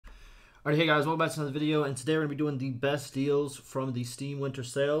Alright, hey guys, welcome back to another video, and today we're going to be doing the best deals from the Steam Winter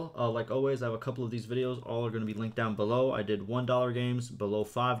Sale. Like always, I have a couple of these videos. All are going to be linked down below. I did $1 games, below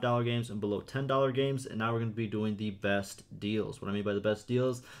 $5 games, and below $10 games, and now we're going to be doing the best deals. What I mean by the best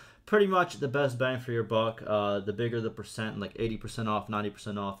deals, pretty much the best bang for your buck. The bigger the percent, like 80% off,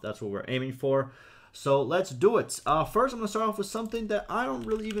 90% off, that's what we're aiming for. So let's do it. First, I'm going to start off with something that I don't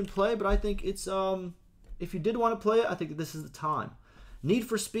really even play, but I think it's, if you did want to play it, I think this is the time. Need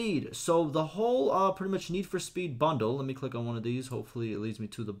for Speed. So the whole pretty much Need for Speed bundle. Let me click on one of these. Hopefully it leads me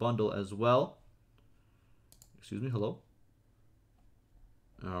to the bundle as well. Excuse me. Hello.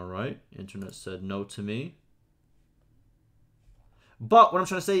 All right. Internet said no to me. But what I'm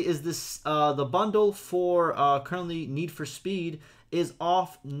trying to say is this: the bundle for currently Need for Speed is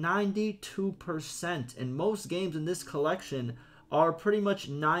off 92%, and most games in this collection are pretty much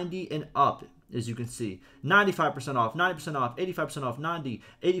 90 and up. As you can see, 95% off, 90% off, 85% off, 90,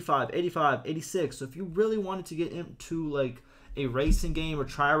 85, 85, 86. So if you really wanted to get into like a racing game or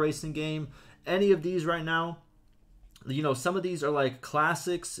try a racing game, any of these right now, you know, some of these are like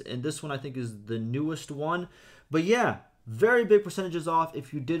classics, and this one I think is the newest one. But yeah, very big percentages off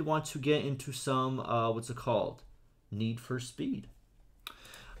if you did want to get into some, what's it called? Need for Speed.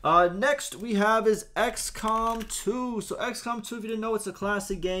 Next we have is XCOM 2. So XCOM 2, if you didn't know, it's a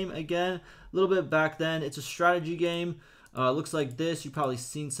classic game. Again, a little bit back then. It's a strategy game. Looks like this. You've probably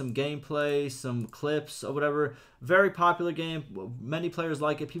seen some gameplay, some clips or whatever. Very popular game. Many players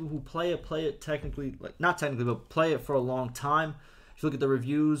like it. People who play it technically, like not technically, but play it for a long time. If you look at the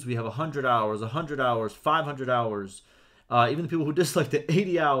reviews, we have 100 hours, 100 hours, 500 hours. Even the people who dislike the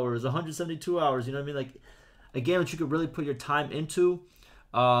 80 hours, 172 hours. You know what I mean? Like a game that you could really put your time into.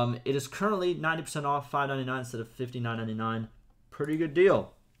 It is currently 90% off, $5.99 instead of $59.99. Pretty good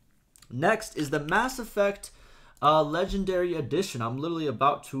deal. Next is the Mass Effect Legendary Edition. I'm literally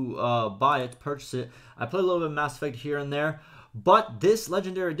about to buy it, purchase it. I play a little bit of Mass Effect here and there, but this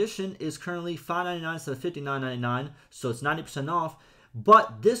Legendary Edition is currently $5.99 instead of $59.99, so it's 90% off.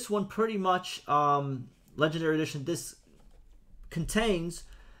 But this one pretty much, Legendary Edition, this contains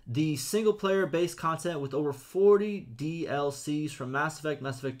the single-player based content with over 40 DLCs from Mass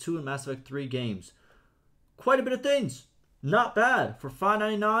Effect 2, and Mass Effect 3 games. Quite a bit of things. Not bad. For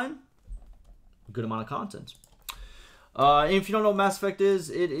 $5.99, a good amount of content. And if you don't know what Mass Effect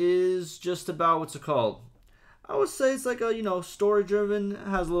is, it is just about, what's it called? I would say it's like a, you know, story-driven,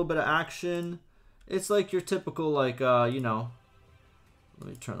 has a little bit of action. It's like your typical, like, you know, let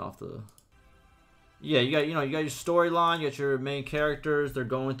me turn off the... Yeah, you got your storyline, you got your main characters, they're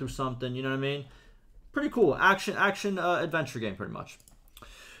going through something, you know what I mean? Pretty cool. Action adventure game pretty much.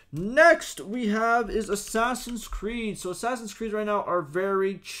 Next we have is Assassin's Creed. So Assassin's Creed right now are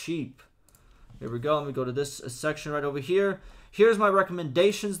very cheap. Here we go. Let me go to this section right over here. Here's my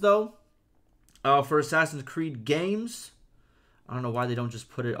recommendations though. For Assassin's Creed games. I don't know why they don't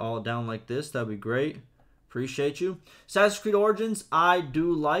just put it all down like this. That'd be great. Appreciate you. Assassin's Creed Origins, I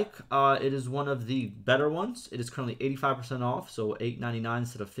do like. It is one of the better ones. It is currently 85% off, so $8.99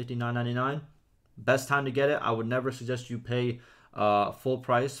 instead of $59.99. Best time to get it. I would never suggest you pay full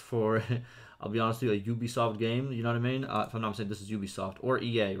price for, I'll be honest with you, a Ubisoft game. You know what I mean? If I'm not mistaken, this is Ubisoft or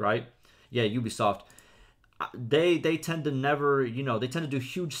EA, right? Yeah, Ubisoft. They tend to never, you know, they tend to do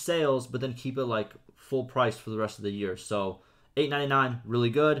huge sales, but then keep it like full price for the rest of the year. So $8.99, really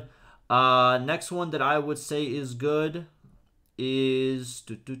good. Next one that I would say is good is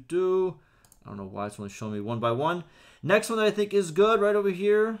I don't know why it's only showing me one by one. Next one that I think is good right over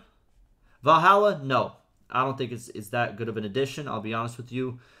here, Valhalla. No, I don't think it's that good of an addition. I'll be honest with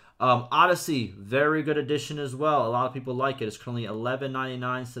you. Odyssey, very good addition as well. A lot of people like it. It's currently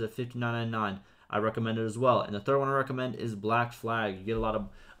 $11.99 instead of $59.99. I recommend it as well. And the third one I recommend is Black Flag. You get a lot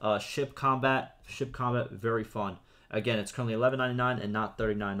of ship combat. Very fun. Again, it's currently $11.99 and not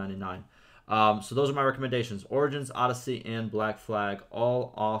 $39.99. So those are my recommendations. Origins, Odyssey, and Black Flag,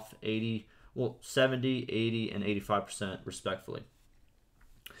 all off 70, 80, and 85% respectfully.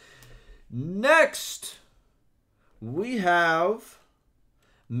 Next, we have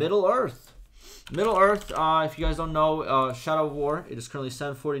Middle-earth. Middle-earth, if you guys don't know, Shadow of War, it is currently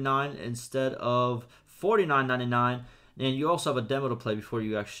 $7.49 instead of $49.99. And you also have a demo to play before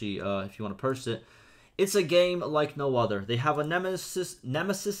you actually, if you want to purchase it. It's a game like no other. They have a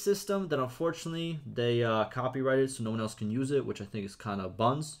Nemesis system that unfortunately they copyrighted so no one else can use it, which I think is kind of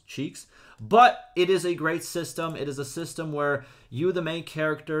cheeks. But it is a great system. It is a system where you, the main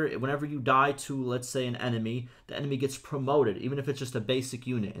character, whenever you die to, let's say, an enemy, the enemy gets promoted, even if it's just a basic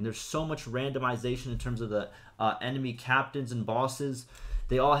unit. And there's so much randomization in terms of the enemy captains and bosses.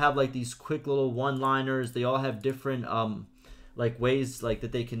 They all have like these quick little one-liners. They all have different like ways like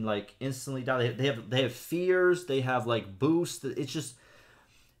that they can like instantly die. They have fears. They have like boosts. It's just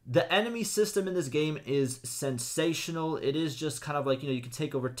the enemy system in this game is sensational. It is just kind of like, you can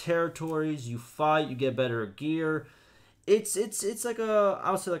take over territories. You fight. You get better gear. It's like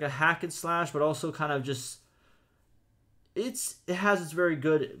I would say like a hack and slash, but also kind of just it has its very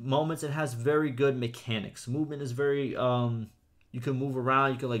good moments. It has very good mechanics. Movement is very you can move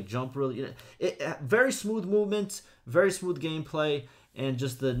around. You can like jump really. Very smooth movement, very smooth gameplay, and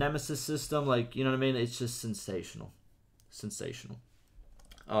just the Nemesis system. Like, you know what I mean? It's just sensational, sensational.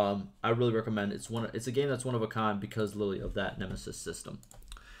 I really recommend it. It's a game that's one of a kind because literally of that Nemesis system.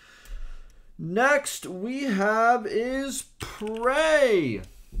 Next we have is Prey.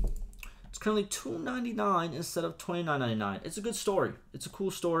 It's currently $2.99 instead of $29.99. It's a good story. It's a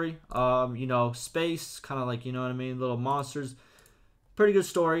cool story. Space, kind of like, you know what I mean, little monsters. Pretty good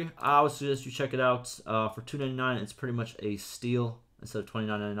story. I would suggest you check it out. For $2.99, it's pretty much a steal instead of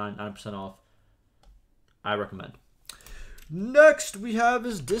 $29.99, 9% off. I recommend. Next we have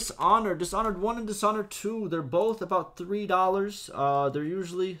is Dishonored. Dishonored 1 and Dishonored 2. They're both about $3. They're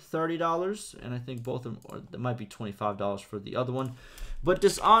usually $30, and I think both of them, or it might be $25 for the other one. But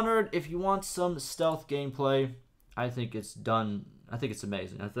Dishonored, if you want some stealth gameplay, I think it's done. I think it's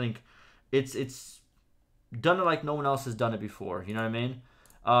amazing. I think it's done it like no one else has done it before. You know what I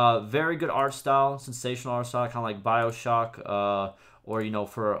mean? Very good art style, sensational art style, kind of like BioShock, or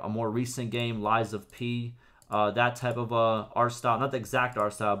for a more recent game, Lies of P. That type of art style, not the exact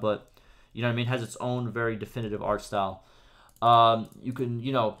art style, but you know what I mean, has its own very definitive art style. You can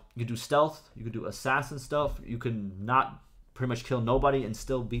do stealth, you can do assassin stuff, you can not pretty much kill nobody and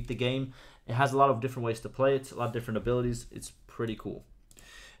still beat the game. It has a lot of different ways to play it, a lot of different abilities. It's pretty cool.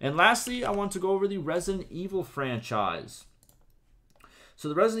 And lastly, I want to go over the Resident Evil franchise. So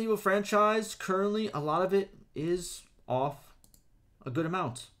the Resident Evil franchise, currently a lot of it is off a good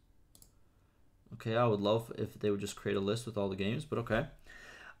amount. Okay, I would love if they would just create a list with all the games, but okay.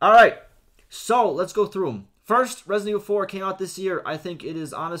 All right, so let's go through them. First, Resident Evil 4 came out this year. I think it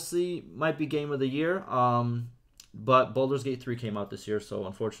is honestly, might be game of the year. But Baldur's Gate 3 came out this year, so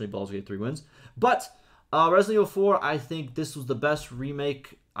unfortunately Baldur's Gate 3 wins. But Resident Evil 4, I think this was the best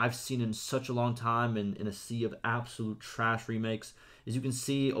remake I've seen in such a long time in a sea of absolute trash remakes. As you can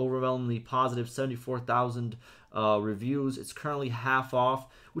see, overwhelmingly positive, 74,000 reviews. It's currently half off,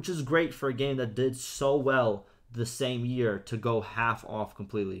 which is great for a game that did so well the same year to go half off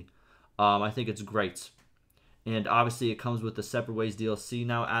completely. I think it's great. And obviously it comes with the Separate Ways DLC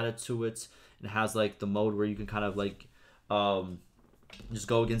now added to it. It has like the mode where you can kind of like just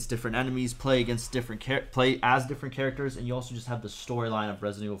go against different enemies, play as different characters, and you also just have the storyline of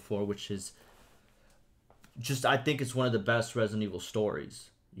Resident Evil 4, which is just, I think it's one of the best Resident Evil stories.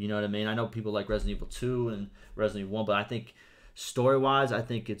 You know what I mean? I know people like Resident Evil 2 and Resident Evil 1, but I think story-wise, I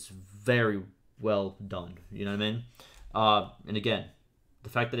think it's very well done. You know what I mean? And again, the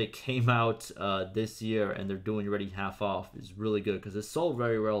fact that it came out this year and they're doing already half off is really good because it sold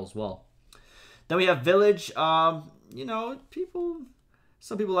very well as well. Then we have Village.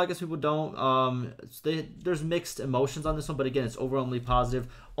 Some people like it, some people don't. There's mixed emotions on this one, but again, it's overwhelmingly positive.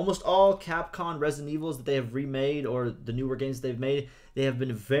 Almost all Capcom Resident Evils that they have remade or the newer games they've made, they have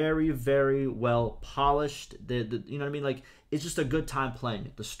been very, very well polished. You know what I mean? Like, it's just a good time playing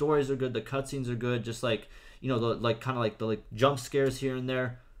it. The stories are good, the cutscenes are good, just like, the jump scares here and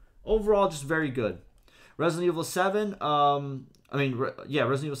there. Overall, just very good. Resident Evil 7, Resident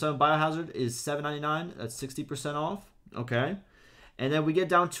Evil 7 Biohazard is $7.99. That's 60% off. Okay. And then we get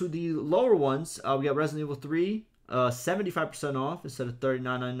down to the lower ones. We got Resident Evil 3, 75% off instead of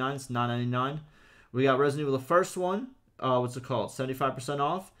 $39.99. It's $9.99. We got Resident Evil the first one. What's it called? 75%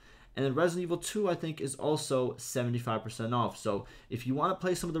 off. And then Resident Evil 2, I think, is also 75% off. So if you want to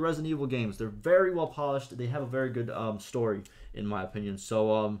play some of the Resident Evil games, they're very well polished. They have a very good story, in my opinion.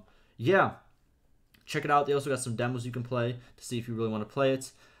 So, yeah. Check it out. They also got some demos you can play to see if you really want to play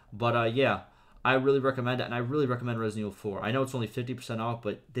it. But, yeah. I really recommend it, and I really recommend Resident Evil 4. I know it's only 50% off,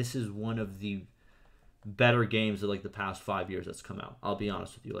 but this is one of the better games of like the past 5 years that's come out. I'll be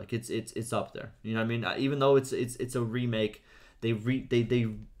honest with you, like it's up there. You know what I mean? Even though it's a remake, they remade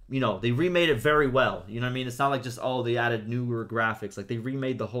it very well. You know what I mean? It's not like just they added newer graphics. Like they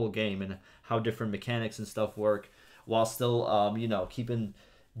remade the whole game and how different mechanics and stuff work, while still keeping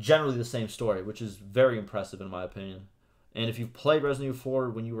generally the same story, which is very impressive in my opinion. And if you've played Resident Evil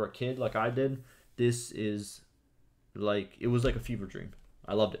 4 when you were a kid, like I did, this is like, it was like a fever dream.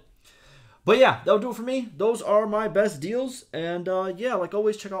 I loved it. But yeah, that'll do it for me. Those are my best deals. And yeah, like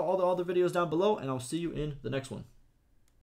always, check out all the other videos down below, and I'll see you in the next one.